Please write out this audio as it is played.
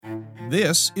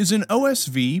This is an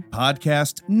OSV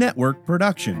Podcast Network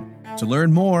production. To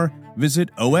learn more,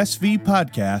 visit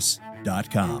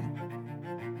osvpodcasts.com.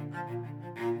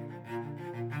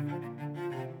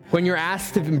 When you're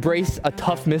asked to embrace a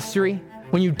tough mystery,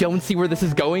 when you don't see where this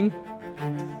is going,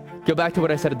 go back to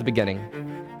what I said at the beginning.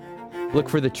 Look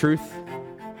for the truth,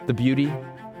 the beauty,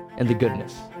 and the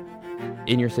goodness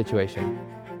in your situation,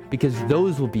 because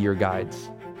those will be your guides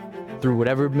through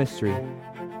whatever mystery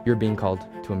you're being called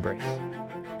to embrace.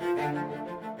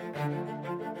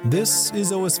 This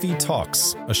is OSV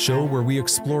Talks, a show where we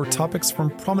explore topics from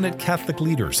prominent Catholic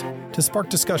leaders to spark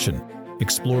discussion,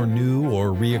 explore new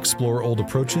or re-explore old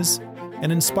approaches,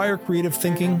 and inspire creative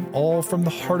thinking, all from the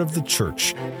heart of the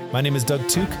Church. My name is Doug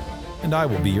Tuke, and I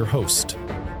will be your host.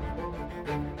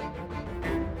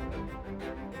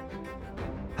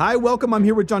 Hi, welcome. I'm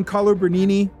here with Giancarlo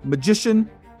Bernini,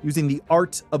 magician, using the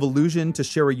art of illusion to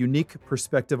share a unique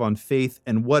perspective on faith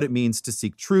and what it means to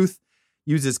seek truth.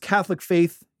 Uses Catholic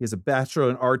faith. He has a Bachelor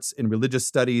in Arts in Religious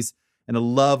Studies and a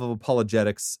love of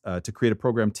apologetics to create a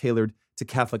program tailored to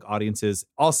Catholic audiences.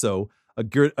 Also, a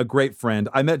great friend.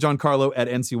 I met Giancarlo at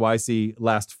NCYC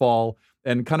last fall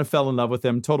and kind of fell in love with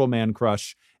him. Total man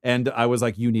crush. And I was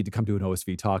like, you need to come to an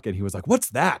OSV talk. And he was like,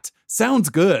 what's that? Sounds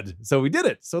good. So we did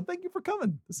it. So thank you for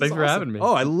coming. Thanks for having me.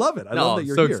 Oh, I love it. I love that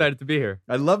you're here. So excited to be here.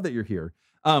 I love that you're here.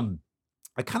 I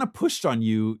kind of pushed a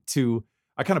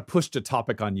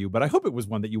topic on you, but I hope it was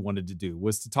one that you wanted to do,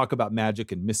 was to talk about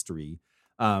magic and mystery.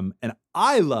 And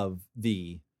I love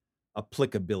the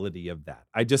applicability of that.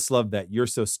 I just love that you're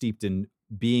so steeped in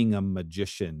being a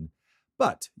magician,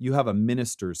 but you have a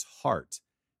minister's heart.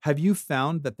 Have you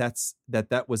found that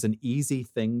that was an easy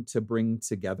thing to bring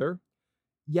together?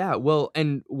 Yeah, well,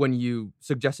 and when you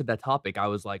suggested that topic, I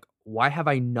was like, why have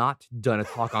I not done a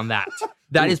talk on that?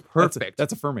 That is perfect.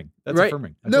 That's affirming. That's right?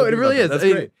 affirming. No, it really is. That's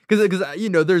great. Because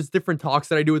there's different talks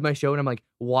that I do with my show, and I'm like,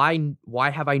 why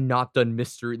have I not done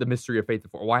the mystery of faith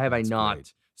before? Why have I not?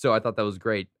 Great. So I thought that was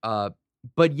great.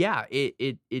 But yeah,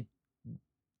 it's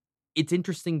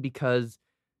interesting because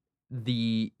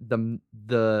the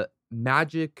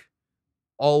magic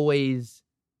always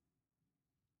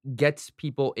gets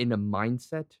people in a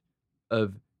mindset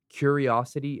of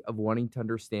curiosity, of wanting to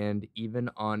understand, even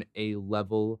on a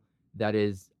level that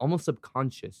is almost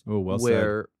subconscious. Oh, well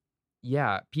where, said.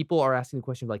 Yeah, people are asking the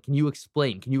question like, can you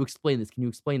explain this? Can you explain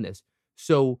this?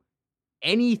 So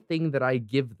anything that I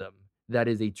give them that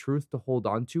is a truth to hold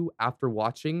on to after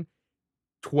watching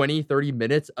 20, 30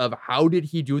 minutes of how did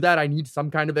he do that? I need some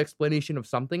kind of explanation of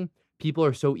something. People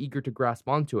are so eager to grasp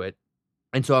onto it.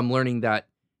 And so I'm learning that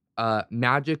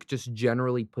magic just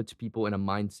generally puts people in a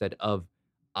mindset of,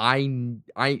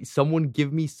 someone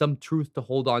give me some truth to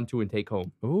hold on to and take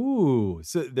home. Ooh,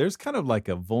 so there's kind of like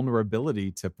a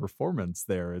vulnerability to performance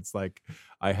there. It's like,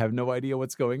 I have no idea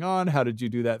what's going on. How did you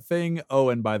do that thing? Oh,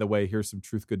 and by the way, here's some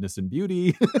truth, goodness, and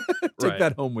beauty. Take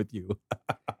that home with you.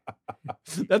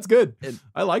 That's good.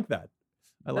 I like that.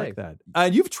 I like that.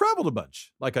 You've traveled a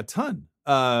bunch, like a ton.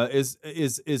 Is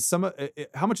some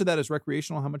how much of that is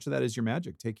recreational? How much of that is your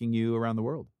magic taking you around the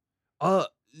world?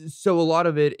 So a lot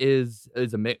of it is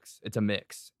a mix. It's a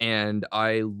mix. And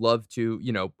I love to,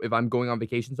 if I'm going on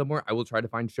vacation somewhere, I will try to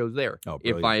find shows there. Oh,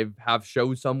 if I have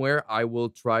shows somewhere, I will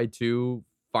try to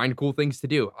find cool things to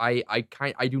do. I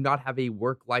do not have a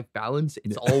work-life balance.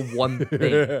 It's all one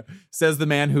thing. Says the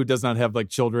man who does not have like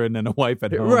children and a wife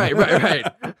at home. Right.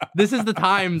 This is the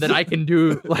time that I can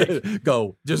do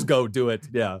just go do it.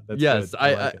 Yeah. That's yes.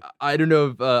 good. I don't know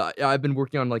if I've been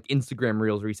working on like Instagram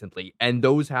reels recently, and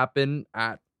those happen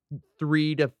at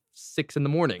 3 to 6 in the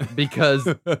morning because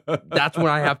that's when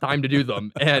I have time to do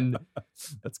them. And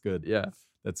that's good. Yeah,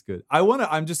 that's good.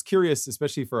 I'm just curious,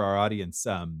 especially for our audience.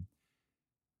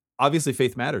 Obviously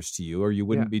faith matters to you, or you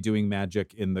wouldn't be doing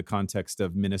magic in the context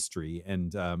of ministry.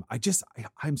 And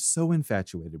I'm so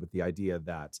infatuated with the idea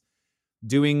that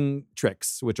doing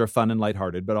tricks, which are fun and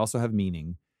lighthearted, but also have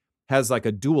meaning, has like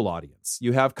a dual audience.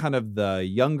 You have kind of the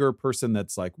younger person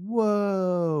that's like,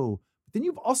 whoa. But then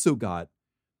you've also got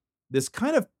this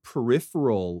kind of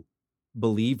peripheral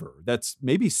believer that's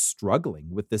maybe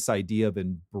struggling with this idea of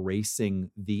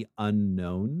embracing the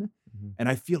unknown. Mm-hmm. And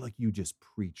I feel like you just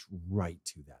preach right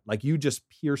to that. Like you just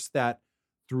pierce that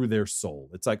through their soul.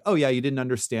 It's like, oh yeah, you didn't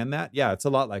understand that? Yeah, it's a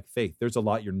lot like faith. There's a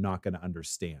lot you're not going to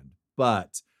understand,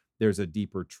 but there's a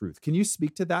deeper truth. Can you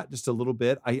speak to that just a little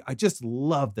bit? I just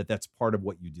love that that's part of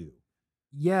what you do.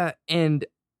 Yeah, and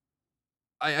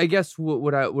I guess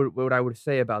what I would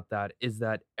say about that is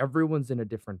that everyone's in a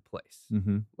different place.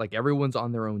 Mm-hmm. Like everyone's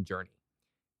on their own journey.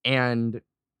 And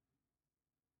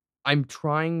I'm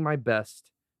trying my best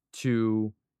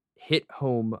to hit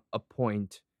home a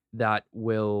point that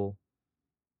will,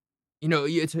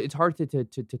 it's hard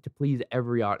to please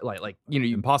every like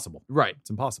Impossible. right, It's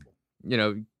impossible.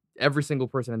 every single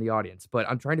person in the audience. But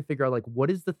I'm trying to figure out like what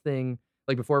is the thing,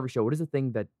 like before every show, what is the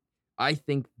thing that I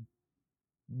think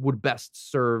would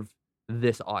best serve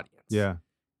this audience? Yeah.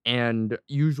 And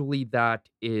usually that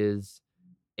is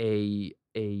a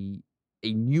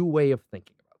new way of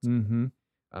thinking about something.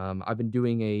 Mm-hmm. I've been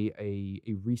doing a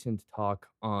recent talk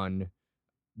on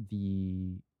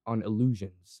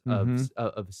illusions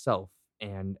of self,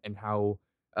 and how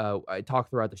I talk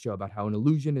throughout the show about how an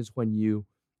illusion is when you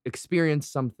experience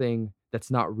something that's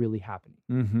not really happening.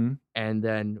 Mm-hmm. And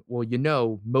then,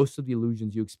 well, most of the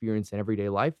illusions you experience in everyday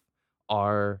life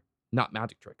are not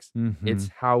magic tricks. Mm-hmm. It's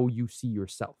how you see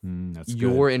yourself. That's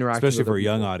your good. interaction, especially with for other a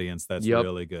young people. audience. That's Yep.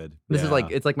 really good. This is Yeah.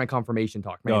 it's like my confirmation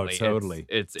talk. Oh, Mainly. totally.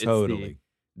 It's totally.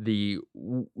 the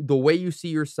way you see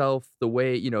yourself, the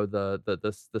way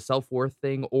the self-worth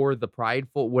thing, or the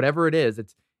prideful, whatever it is.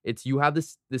 It's you have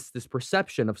this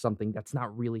perception of something that's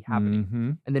not really happening,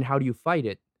 Mm-hmm. and then how do you fight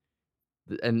it?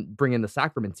 And bring in the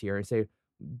sacraments here and say,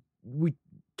 we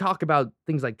talk about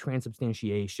things like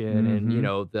transubstantiation and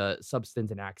the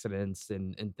substance and accidents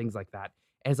and things like that.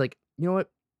 And it's like, you know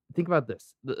what? Think about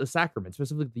this: the sacrament,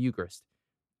 specifically the Eucharist,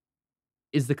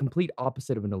 is the complete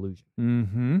opposite of an illusion.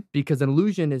 Mm-hmm. Because an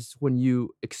illusion is when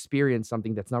you experience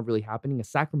something that's not really happening. A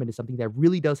sacrament is something that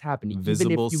really does happen.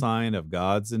 Visible sign of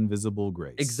God's invisible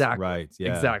grace. Exactly. Right.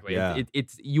 Yeah. Exactly. Yeah.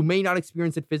 It's you may not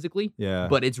experience it physically, Yeah.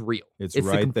 but it's real. It's the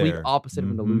right complete there. opposite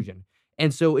of an Mhm. illusion.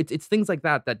 And so it's things like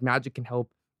that magic can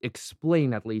help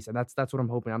explain, at least. And that's what I'm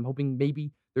hoping. I'm hoping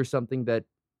maybe there's something that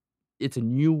it's a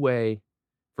new way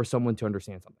for someone to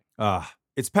understand something.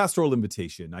 It's pastoral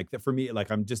invitation. Like for me, like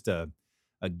I'm just a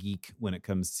geek when it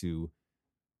comes to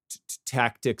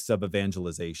tactics of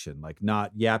evangelization, like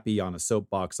not yappy on a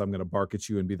soapbox. I'm going to bark at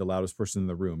you and be the loudest person in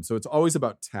the room. So it's always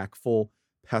about tactful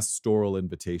pastoral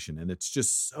invitation. And it's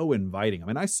just so inviting. I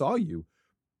mean, I saw you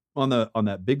on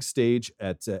that big stage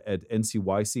at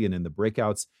NCYC and in the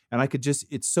breakouts. And I could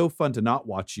it's so fun to not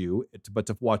watch you, but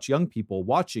to watch young people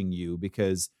watching you,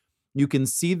 because you can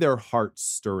see their hearts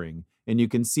stirring and you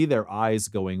can see their eyes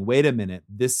going, wait a minute,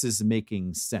 this is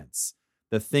making sense.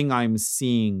 The thing I'm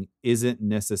seeing isn't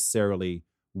necessarily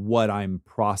what I'm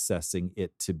processing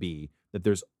it to be, that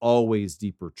there's always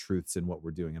deeper truths in what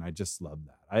we're doing. And I just love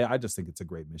that. I just think it's a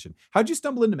great mission. How'd you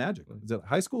stumble into magic? Is it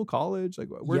high school, college? Like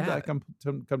where did that come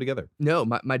together? No,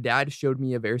 my dad showed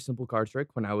me a very simple card trick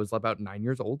when I was about 9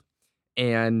 years old.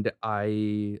 And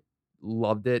I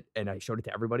loved it. And I showed it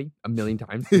to everybody a million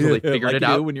times until they figured it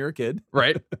out. When you're a kid.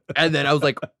 Right. And then I was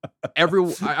like,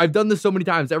 I've done this so many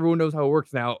times. Everyone knows how it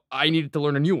works now. I needed to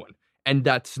learn a new one. And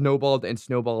that snowballed and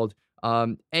snowballed.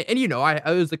 I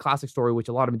was the classic story, which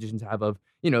a lot of magicians have, of,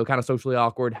 kind of socially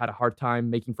awkward, had a hard time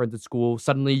making friends at school.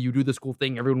 Suddenly you do the school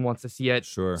thing. Everyone wants to see it.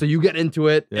 Sure. So you get into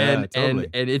it, Yeah, and totally.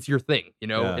 and it's your thing,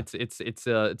 Yeah.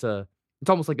 It's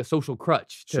almost like a social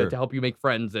crutch to help you make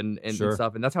friends and Sure.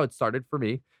 stuff. And that's how it started for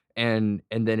me. And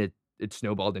then it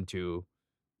snowballed into,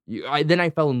 then I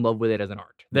fell in love with it as an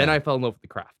art. Then Yeah. I fell in love with the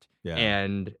craft. Yeah.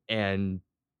 And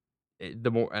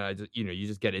the more, and I just, you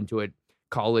just get into it.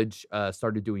 College,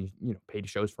 started doing, paid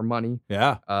shows for money.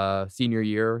 Yeah. Senior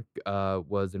year,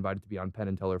 was invited to be on Penn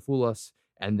and Teller Fool Us.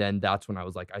 And then that's when I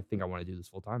was like, I think I want to do this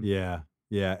full time. Yeah.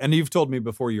 Yeah. And you've told me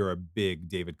before you're a big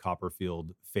David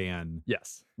Copperfield fan.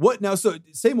 Yes. So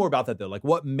say more about that though. Like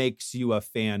what makes you a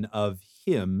fan of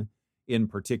him in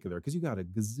particular? Because you got a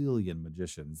gazillion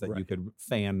magicians that you could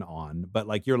fan on, but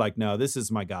like, you're like, no, this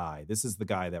is my guy. This is the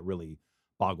guy that really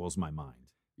boggles my mind.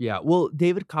 Yeah. Well,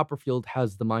 David Copperfield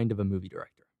has the mind of a movie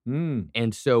director.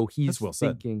 And so he's That's well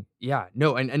said. thinking,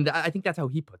 and I think that's how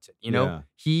he puts it. Yeah.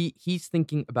 He's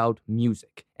thinking about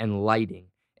music and lighting,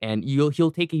 and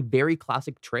he'll take a very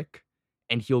classic trick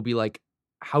and he'll be like,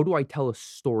 how do I tell a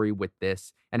story with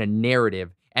this and a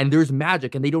narrative? And there's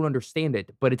magic and they don't understand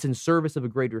it, but it's in service of a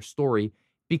greater story,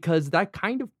 because that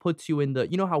kind of puts you in the,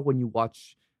 how when you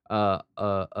watch a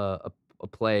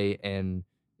play and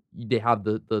they have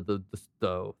the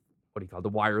what do you call it? The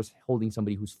wires holding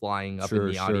somebody who's flying up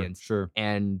in the audience. Sure.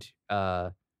 And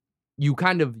you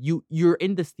kind of you're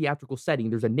in this theatrical setting.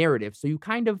 There's a narrative, so you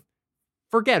kind of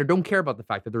forget or don't care about the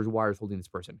fact that there's wires holding this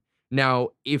person. Now,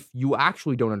 if you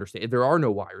actually don't understand, if there are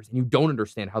no wires and you don't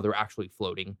understand how they're actually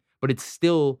floating, but it's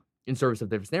still in service of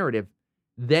this narrative,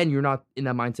 then you're not in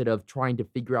that mindset of trying to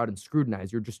figure out and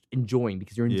scrutinize. You're just enjoying,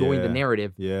 because you're enjoying the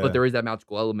narrative. Yeah. But there is that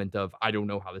magical element of, I don't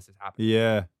know how this is happening.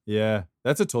 Yeah. Yeah.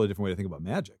 That's a totally different way to think about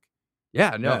magic.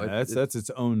 Yeah, no, that's its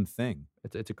own thing.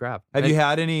 It's a craft. Have you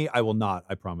had any? I will not,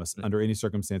 I promise, under any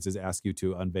circumstances, ask you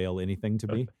to unveil anything to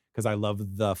me, because I love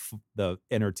the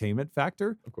entertainment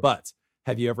factor. But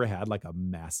have you ever had like a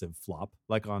massive flop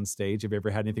like on stage? Have you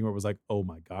ever had anything where it was like, oh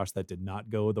my gosh, that did not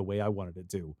go the way I wanted it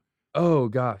to? Oh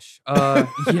gosh.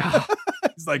 Yeah.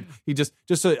 It's like he just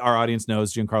so our audience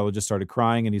knows, Giancarlo just started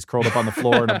crying and he's curled up on the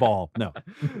floor in a ball. No.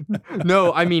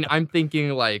 No, I mean, I'm thinking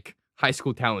like high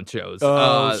school talent shows.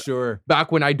 Oh, sure.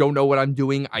 Back when I don't know what I'm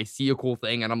doing, I see a cool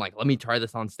thing and I'm like, let me try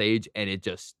this on stage, and it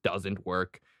just doesn't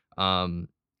work. I'm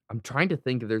trying to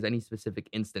think if there's any specific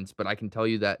instance, but I can tell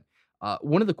you that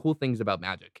one of the cool things about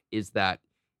magic is that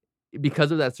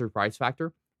because of that surprise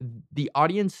factor, the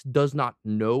audience does not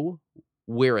know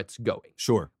where it's going.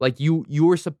 Sure. Like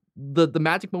the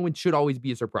magic moment should always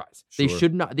be a surprise. Sure.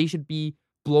 They should be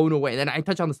blown away. And I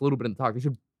touch on this a little bit in the talk. They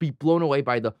should be blown away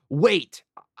by the weight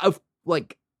of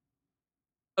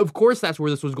of course that's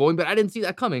where this was going, but I didn't see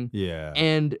that coming. Yeah.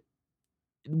 And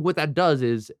what that does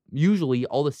is usually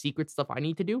all the secret stuff I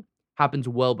need to do happens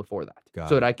well before that.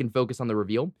 So that I can focus on the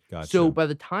reveal. Gotcha. So by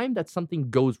the time that something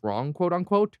goes wrong, quote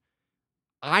unquote,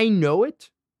 I know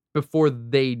it before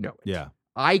they know it. Yeah.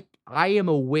 I am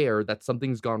aware that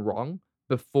something's gone wrong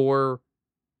before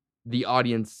the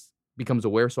audience becomes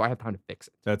aware, so I have time to fix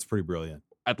it. That's pretty brilliant.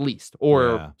 At least,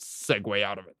 or segue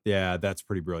out of it. Yeah, that's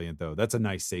pretty brilliant, though. That's a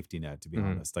nice safety net, to be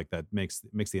honest. Like that makes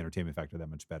the entertainment factor that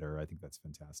much better. I think that's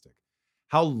fantastic.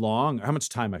 How much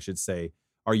time, I should say,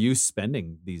 are you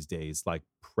spending these days, like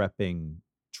prepping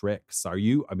tricks?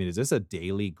 Is this a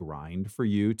daily grind for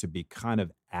you to be kind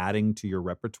of adding to your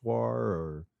repertoire,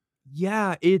 or?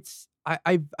 Yeah,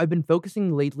 I've been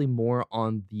focusing lately more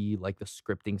on the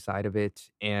scripting side of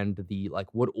it and the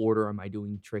what order am I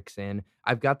doing tricks in.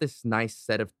 I've got this nice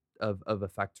set of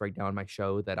effects right now in my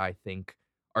show that I think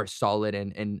are solid,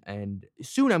 and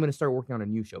soon I'm going to start working on a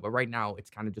new show. But right now it's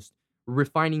kind of just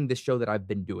refining the show that I've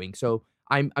been doing. So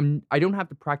I don't have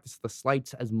to practice the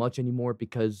sleights as much anymore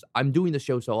because I'm doing the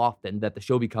show so often that the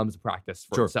show becomes a practice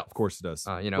for itself. Of course it does.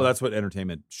 Well, that's what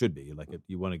entertainment should be. Like if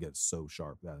you want to get so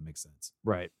sharp, that makes sense.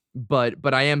 Right.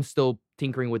 But I am still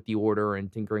tinkering with the order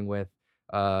and tinkering with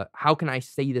how can I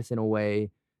say this in a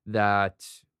way that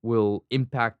will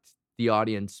impact the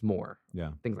audience more.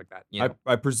 Yeah. Things like that.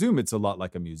 I presume it's a lot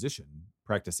like a musician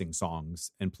practicing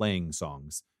songs and playing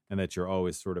songs, and that you're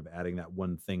always sort of adding that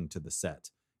one thing to the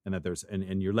set. And that there's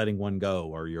and you're letting one go,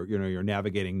 or you're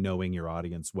navigating, knowing your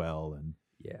audience well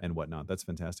and whatnot. That's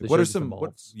fantastic. What are some?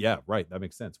 Right. That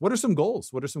makes sense. What are some goals?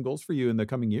 What are some goals for you in the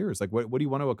coming years? Like what do you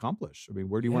want to accomplish? I mean,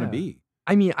 where do you want to be?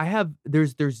 I mean,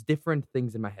 there's different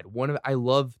things in my head. I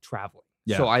love traveling.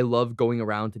 Yeah. So I love going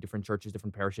around to different churches,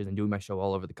 different parishes, and doing my show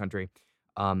all over the country.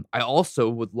 I also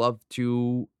would love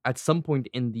to, at some point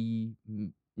in the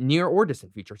near or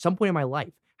distant future, some point in my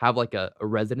life, have like a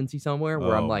residency somewhere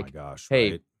where I'm like,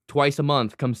 hey. Right. Twice a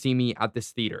month, come see me at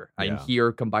this theater. I'm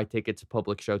here, come buy tickets, a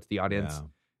public show to the audience.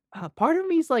 Yeah. Part of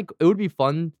me is like, it would be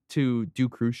fun to do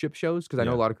cruise ship shows because I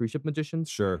know a lot of cruise ship magicians.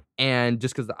 Sure. And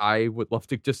just because I would love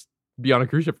to just be on a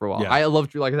cruise ship for a while. Yeah. I love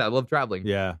traveling.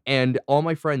 Yeah. And all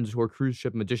my friends who are cruise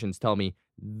ship magicians tell me,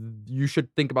 you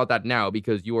should think about that now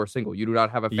because you are single. You do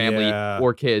not have a family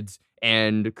or kids.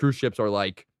 And cruise ships are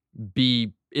like,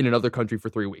 be in another country for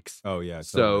 3 weeks. Oh, yeah.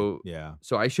 Totally.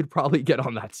 So I should probably get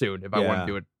on that soon if I want to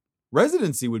do it.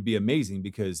 Residency would be amazing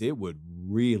because it would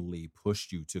really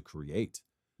push you to create.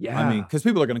 Yeah. I mean, because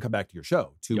people are going to come back to your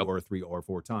show 2 or 3 or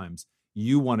 4 times.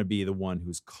 You want to be the one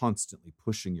who's constantly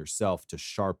pushing yourself to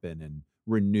sharpen and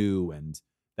renew. And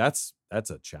that's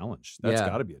a challenge. That's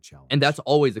got to be a challenge. And that's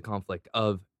always a conflict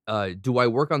of, do I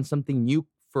work on something new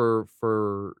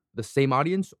for the same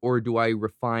audience, or do I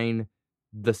refine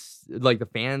the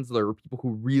fans or people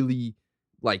who really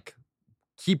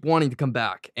keep wanting to come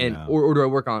back, and or do I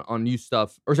work on new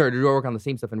stuff, or do I work on the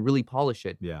same stuff and really polish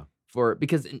it? Yeah.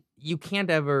 Because you can't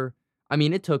ever. I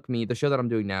mean, it took me, the show that I'm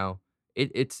doing now.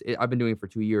 I've been doing it for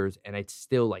 2 years, and it's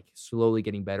still slowly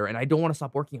getting better. And I don't want to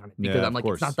stop working on it because I'm like,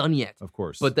 it's not done yet. Of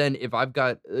course. But then if I've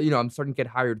got, I'm starting to get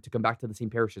hired to come back to the same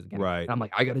parishes again. Right. And I'm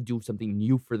like, I got to do something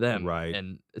new for them. Right.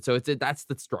 And so that's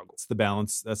the struggle. It's the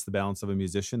balance. That's the balance of a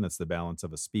musician. That's the balance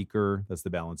of a speaker. That's the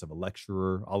balance of a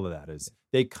lecturer. All of that is,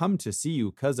 they come to see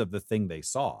you because of the thing they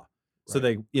saw. So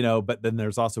they, but then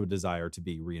there's also a desire to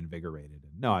be reinvigorated.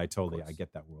 And no, I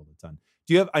get that world a ton.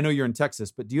 I know you're in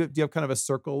Texas, but do you have kind of a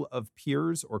circle of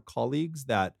peers or colleagues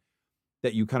that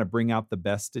you kind of bring out the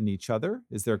best in each other?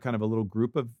 Is there kind of a little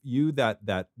group of you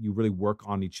that you really work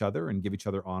on each other and give each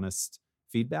other honest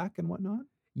feedback and whatnot?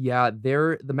 Yeah,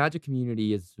 the magic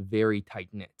community is very tight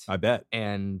knit. I bet.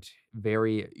 And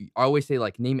I always say,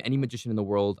 name any magician in the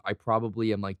world. I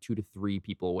probably am 2 to 3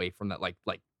 people away from that, like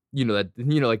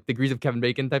degrees of Kevin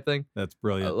Bacon type thing. That's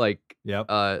brilliant.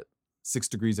 Yep. 6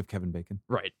 degrees of Kevin Bacon.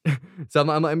 Right. So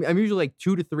I'm usually like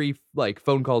 2 to 3 like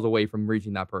phone calls away from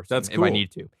reaching that person That's if I cool.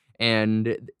 need to.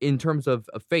 And in terms of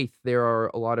faith, there are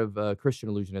a lot of Christian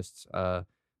illusionists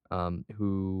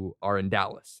who are in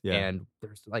Dallas. Yeah. And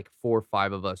there's like 4 or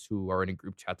 5 of us who are in a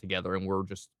group chat together,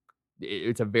 and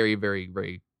it's a very, very,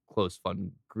 very close,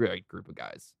 fun, great group of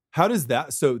guys. How does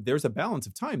that, so there's a balance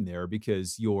of time there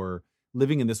because you're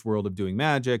living in this world of doing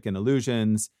magic and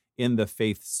illusions in the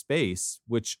faith space,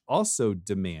 which also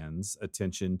demands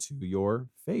attention to your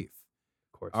faith.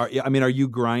 Of course. Are you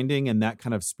grinding in that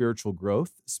kind of spiritual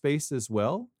growth space as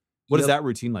well? What is that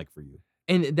routine like for you?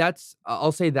 And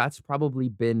I'll say that's probably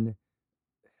been,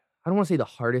 I don't want to say the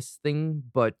hardest thing,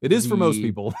 but it is for most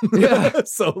people. Yeah.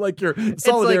 So like your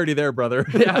solidarity there, brother.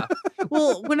 Yeah.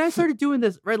 Well, when I started doing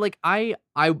this, right, like I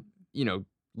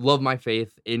love my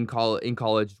faith in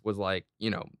college, was like,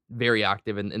 very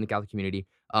active in the Catholic community.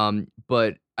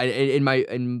 But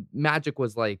in magic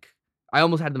was like, I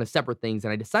almost had them as separate things,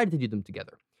 and I decided to do them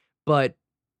together. But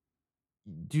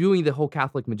doing the whole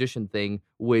Catholic magician thing,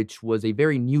 which was a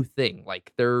very new thing,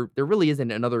 like there really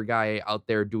isn't another guy out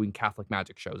there doing Catholic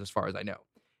magic shows as far as I know.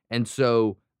 And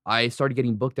so I started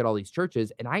getting booked at all these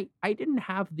churches, and I didn't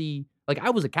have I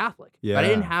was a Catholic, but I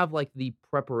didn't have like the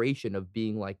preparation of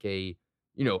being like a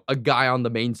guy on the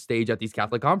main stage at these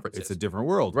Catholic conferences. It's a different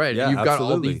world. Right. Yeah, and you've got all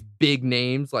absolutely. these big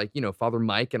names like, Father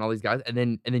Mike and all these guys. And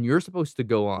then you're supposed to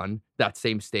go on that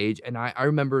same stage. And I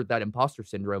remember that imposter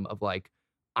syndrome of like,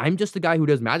 I'm just a guy who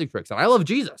does magic tricks, and I love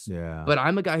Jesus. Yeah. But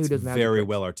I'm a guy who does magic very tricks.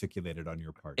 well articulated on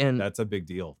your part. And that's a big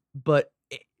deal. But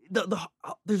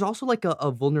there's also like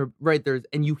a vulnerable, right?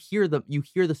 And you hear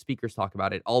the speakers talk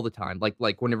about it all the time.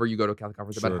 Like whenever you go to a Catholic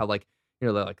conference, about how like,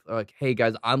 they're like, hey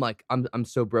guys, I'm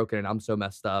so broken and I'm so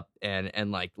messed up,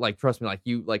 and like trust me, like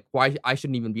you, like why I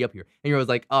shouldn't even be up here. And you're always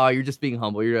like, oh, you're just being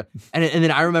humble. And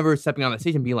then I remember stepping on that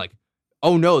stage and being like,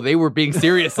 oh no, they were being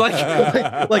serious. like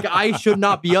I should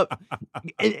not be up.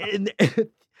 And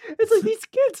it's like these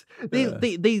kids,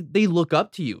 they look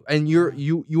up to you, and you're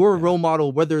a role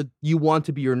model whether you want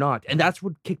to be or not. And that's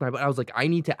what kicked my butt. I was like, I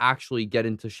need to actually get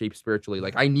into shape spiritually.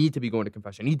 Like I need to be going to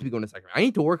confession. I need to be going to sacrament. I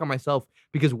need to work on myself,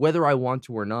 because whether I want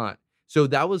to or not. So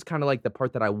that was kind of like the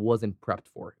part that I wasn't prepped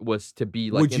for, was to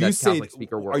be like in that Catholic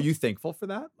speaker world. Are you thankful for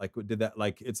that? Like, did that,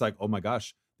 like, it's like, oh my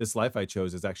gosh, this life I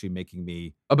chose is actually making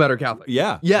me a better Catholic.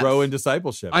 Yeah. Yes. Grow in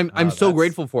discipleship. I'm so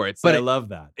grateful for it. But I love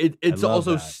that. It's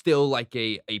also still like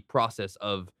a process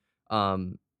of,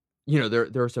 there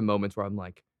are some moments where I'm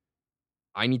like,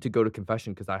 I need to go to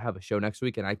confession because I have a show next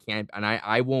week, and I can't, and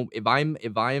I won't, if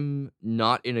I'm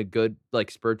not in a good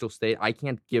like spiritual state, I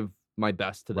can't give my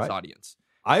best to this audience.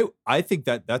 I think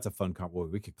that's a fun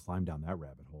we could climb down that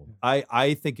rabbit hole.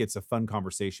 I think it's a fun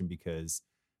conversation because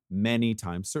many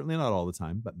times, certainly not all the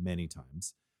time, but many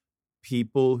times,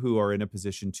 people who are in a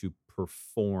position to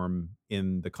perform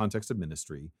in the context of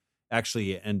ministry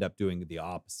actually end up doing the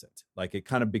opposite. Like it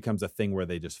kind of becomes a thing where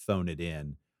they just phone it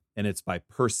in, and it's by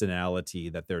personality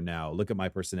that they're now, look at my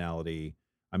personality,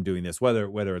 I'm doing this,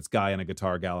 whether it's guy on a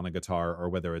guitar, gal on a guitar, or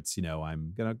whether it's,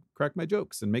 I'm going to crack my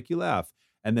jokes and make you laugh.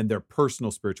 And then their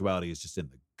personal spirituality is just in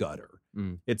the gutter.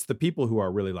 It's the people who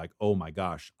are really like, oh my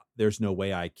gosh, there's no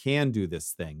way I can do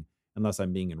this thing unless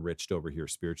I'm being enriched over here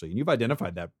spiritually. And you've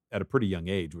identified that at a pretty young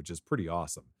age, which is pretty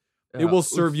awesome. It will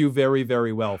serve you very,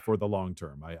 very well for the long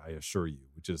term, I assure you,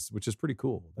 which is pretty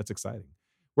cool. That's exciting.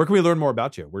 Where can we learn more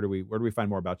about you? Where do we find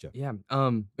more about you? Yeah,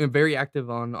 I'm very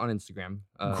active on Instagram.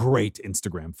 Great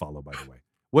Instagram follow, by the way.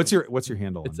 What's your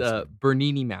handle? It's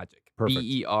Bernini Magic. Perfect.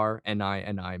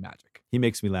 BERNINI Magic. He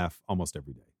makes me laugh almost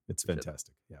every day. It's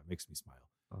fantastic. Yeah, it makes me smile.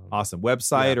 Awesome.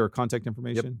 Website or contact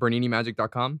information? Yep,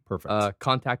 BerniniMagic.com. Perfect.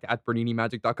 Contact at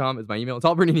BerniniMagic.com is my email. It's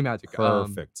all Bernini Magic.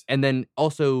 Perfect. And then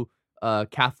also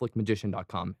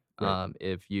CatholicMagician.com.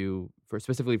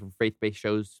 Specifically for faith-based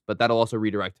shows, but that'll also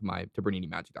redirect to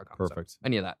BerniniMagic.com. Perfect. So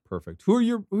any of that. Perfect. Who are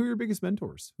your biggest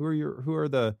mentors? Who are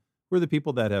the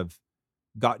people that have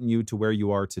gotten you to where you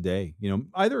are today,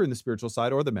 either in the spiritual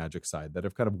side or the magic side, that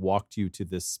have kind of walked you to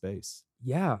this space?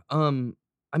 Yeah.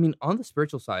 I mean, on the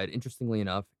spiritual side, interestingly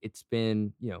enough, it's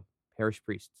been, parish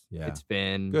priests. Yeah. It's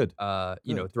been good.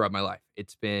 Throughout my life.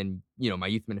 It's been, my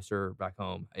youth minister back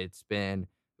home. It's been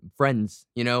friends,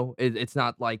 it's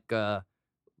not like a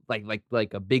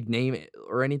big name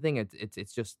or anything.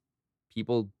 It's just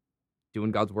people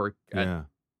doing God's work at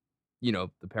the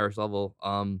parish level.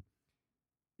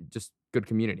 Just good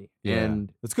community. Yeah.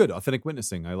 And that's good. Authentic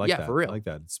witnessing. I like that. For real. I like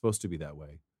that. It's supposed to be that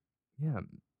way. Yeah.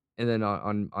 And then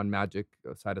on magic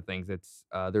side of things, it's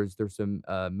there's some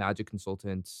magic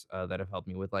consultants that have helped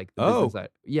me with like the business side.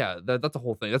 Yeah, that's a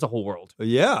whole thing. That's a whole world.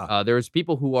 Yeah. There's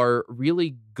people who are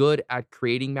really good at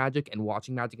creating magic and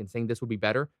watching magic and saying this would be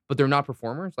better, but they're not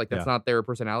performers. Like that's not their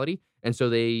personality, and so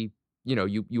they,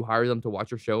 you hire them to watch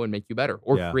your show and make you better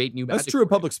or create new magic. That's true of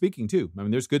public speaking too. I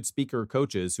mean, there's good speaker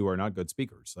coaches who are not good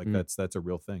speakers. Like that's a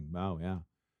real thing. Wow. Yeah.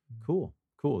 Cool.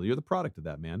 You're the product of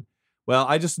that, man. Well,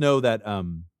 I just know that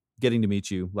getting to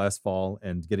meet you last fall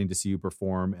and getting to see you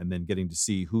perform and then getting to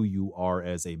see who you are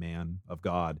as a man of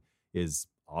God is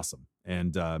awesome.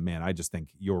 And man, I just think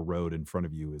your road in front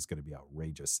of you is going to be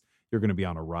outrageous. You're going to be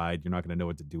on a ride. You're not going to know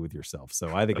what to do with yourself.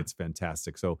 So I think it's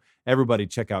fantastic. So everybody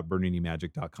check out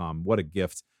BerniniMagic.com. What a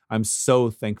gift. I'm so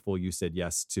thankful you said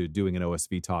yes to doing an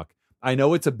OSV talk. I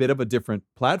know it's a bit of a different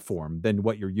platform than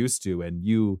what you're used to, and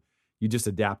you just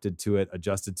adapted to it,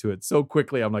 adjusted to it so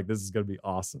quickly. I'm like, this is going to be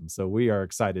awesome. So we are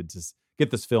excited to get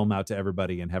this film out to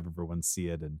everybody and have everyone see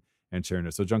it and sharing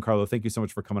it. So Giancarlo, thank you so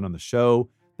much for coming on the show.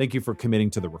 Thank you for committing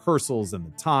to the rehearsals and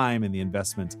the time and the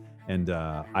investment. And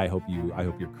I hope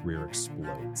your career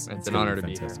explodes. It's an honor to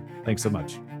be here. Thanks so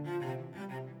much.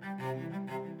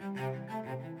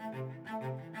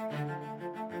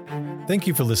 Thank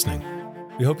you for listening.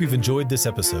 We hope you've enjoyed this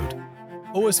episode.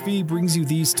 OSV brings you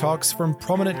these talks from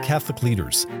prominent Catholic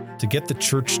leaders to get the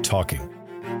church talking.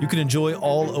 You can enjoy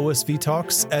all OSV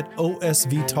talks at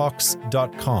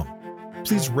osvtalks.com.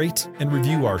 Please rate and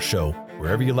review our show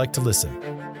wherever you like to listen.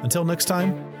 Until next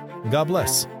time, God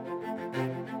bless.